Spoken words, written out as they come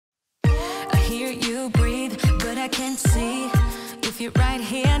hear you breathe, but I can't see if you're right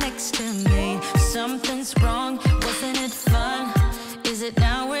here next to me. Something's wrong, wasn't it fun? Is it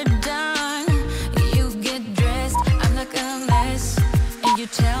now we're done? You get dressed, I'm like a mess, and you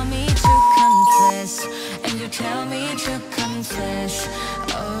tell me to confess, and you tell me to confess.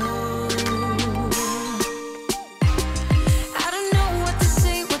 Oh, I don't know what to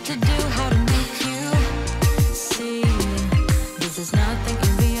say, what to do, how to make you see. This is nothing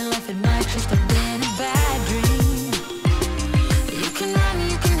in real life, it might just have been a bad dream. You can run,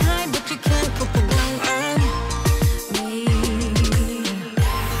 you can hide, but you can't put the blame on me,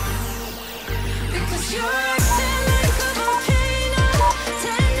 because you're acting like a volcano,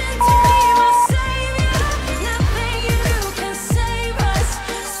 tending to be my savior. Nothing you do can save us,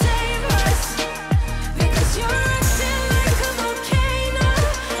 because you're acting like a volcano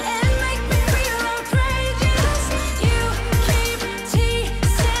and make me feel outrageous. You keep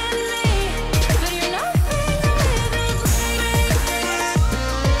teasing me, but you're nothing with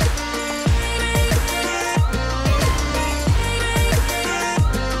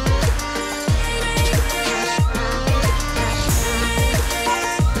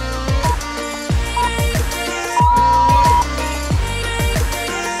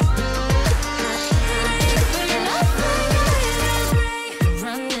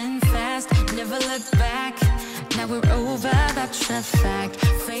running fast, never look back. Now we're over, that's a fact.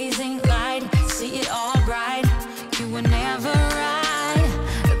 Phasing light, see it all bright. You were never right.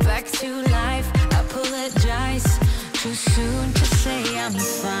 Back to life, apologize. Too soon to say I'm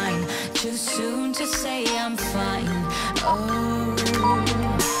fine. Too soon to say I'm fine. Oh,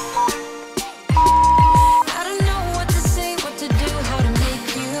 I don't know what to say, what to do, how to make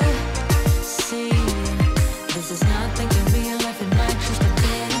you see. This is nothing in real life, it might just have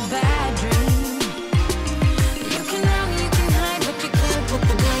been a bad dream. You can run, you can hide, but you can't put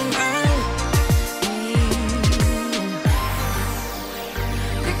the blame on me,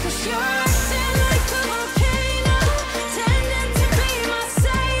 because you're acting like a volcano, tending to be my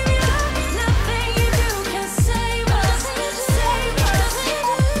savior. Nothing you do can save us, because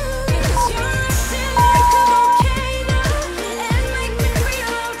you're acting like a volcano and make me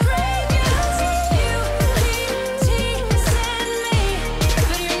feel outrageous. You keep teasing me,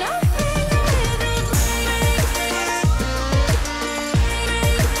 but you're nothing with it.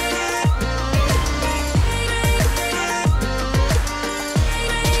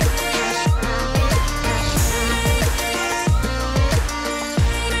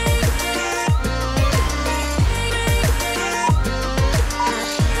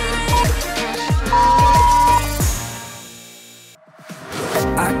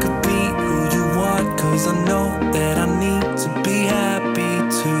 I could be who you want, 'cause I know that I need to be happy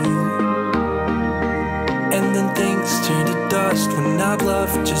too. And then things turn to dust when I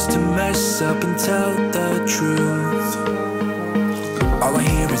bluff just to mess up and tell the truth. All I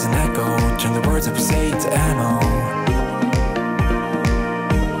hear is an echo, turn the words up and say to ammo.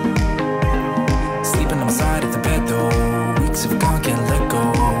 Sleeping on my side of the bed though, weeks of gone, can't let go.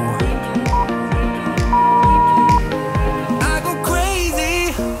 I go crazy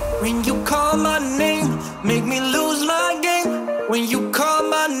when you call my name, make me lose my game. When you call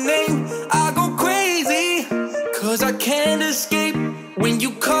my name, I go crazy, 'cause I can't escape. When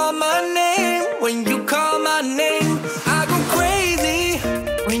you call my name, when you call my name, I go crazy.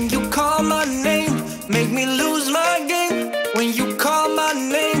 When you call my name, make me lose my game. When you call my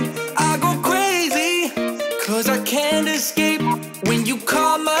name, I go crazy, 'cause I can't escape. When you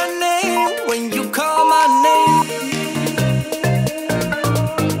call my name, when you call my name.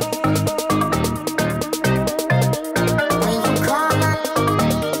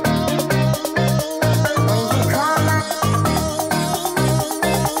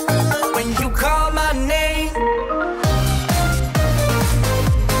 When you call my name,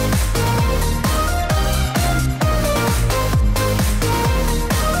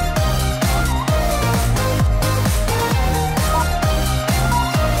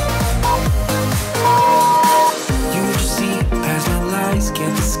 you just see past my lies,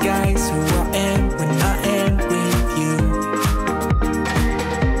 can't disguise who I am when I am with you.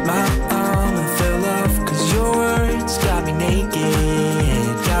 My armor fell off 'cause your words got me naked,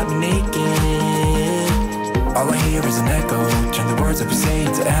 got me naked. All I hear is an echo, turn the words up and say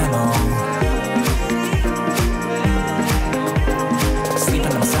to ammo.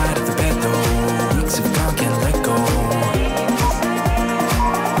 Sleeping on my side of the bed though, weeks of gone, can't let go.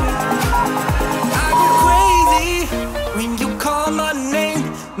 I go crazy when you call my name,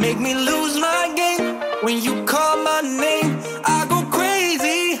 make me lose my game. When you call my name, I go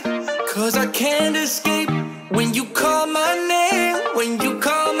crazy, 'cause I can't escape. When you call my name, when you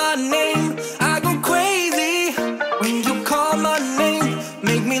call my name, I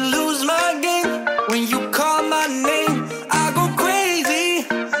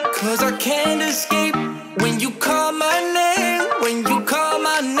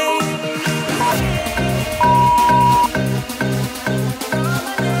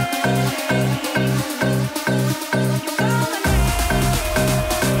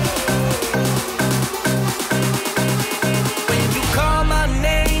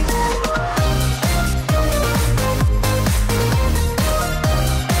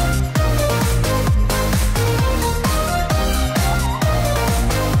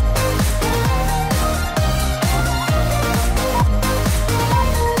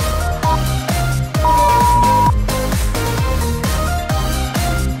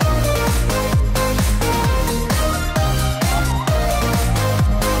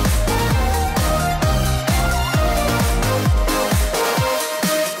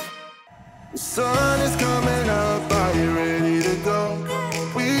sun is coming up, are you ready to go?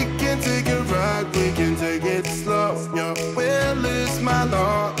 We can take a ride, we can take it slow. Your will is my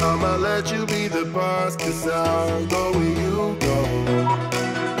law, I'ma let you be the boss, 'cause I'll go where you go.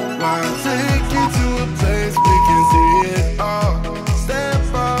 I'll take you to a place we can see it all. Step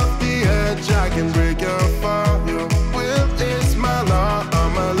off the edge, I can break your fall. Your will is my law,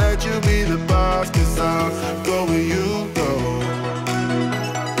 I'ma let you be the boss, 'cause I'll go where you go.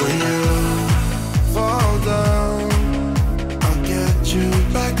 When you fall down, I'll get you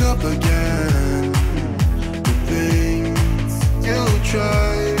back up again. The things you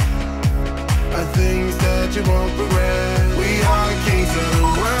try are things that you won't regret. We are kings of the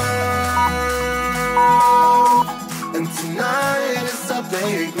world, and tonight is our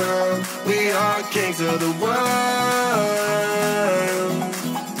playground. We are kings of the world,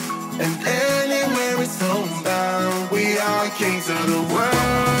 and anywhere is homebound. We are kings of the world,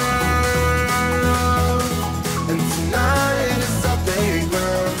 and tonight is our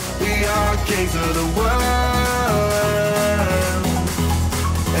playground. We are kings of the world,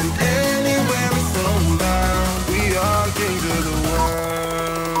 and anywhere is homebound. We are kings of the world.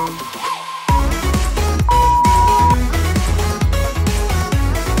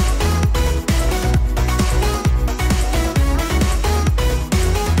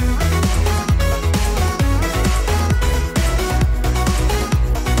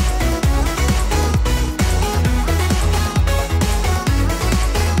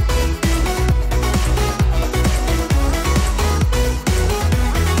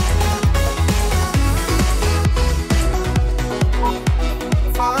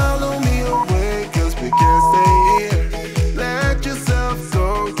 Follow me away, 'cause we can't stay here. Let yourself go,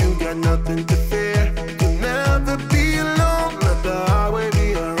 you got nothing to fear. You'll never be alone, let the highway be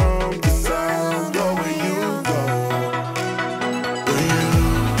your home, 'cause I'll go where you go. When you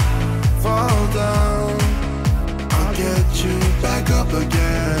fall down, I'll get you back up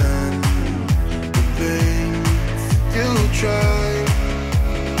again. The things you try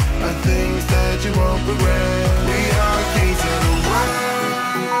are things that you won't regret. We are kings of the world,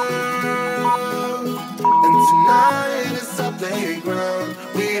 and tonight is our playground.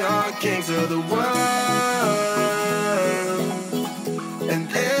 We are kings of the world, and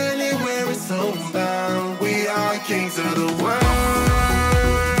anywhere is homebound. We are kings of the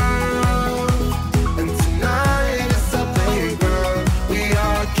world, and tonight is our playground. We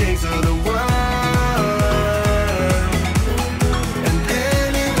are kings of the world, and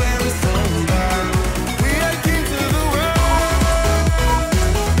anywhere is homebound. We are kings of the world.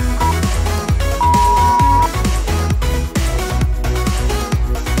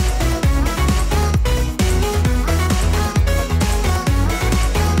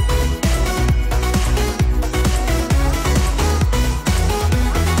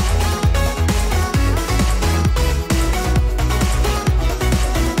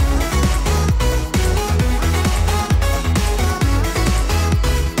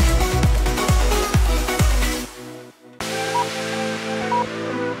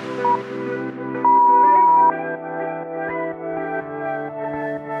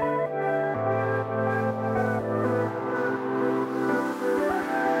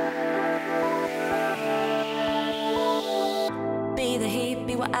 Be the heat,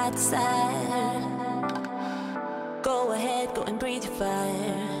 be what I desire. Go ahead, go and breathe your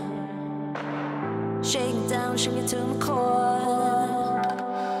fire. Shake me down, shake me to my core.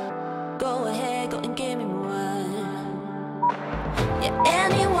 Go ahead, go and give me more. Yeah,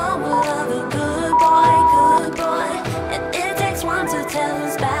 anyone will love a good boy, good boy. And it takes one to tell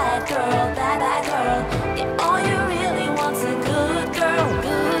who's bad girl, bad, bad girl. Yeah, all you really want's a good girl,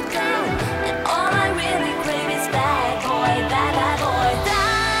 good girl. And all I really crave is bad boy, bad, bad boy.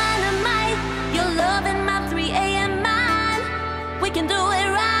 Dynamite, you're loving my 3 a.m. mind. We can do it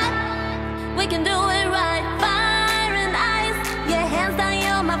right, we can do it right. Fire and ice, yeah, hands down,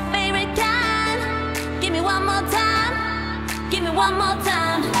 you're my favorite kind. Give me one more time, give me one more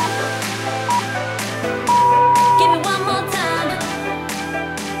time. Give me one more time.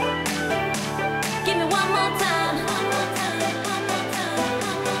 Give me one more time. One more time. One more time.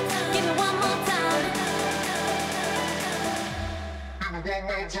 One more time. Give me one more time. Give me one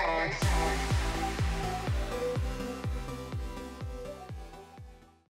more time.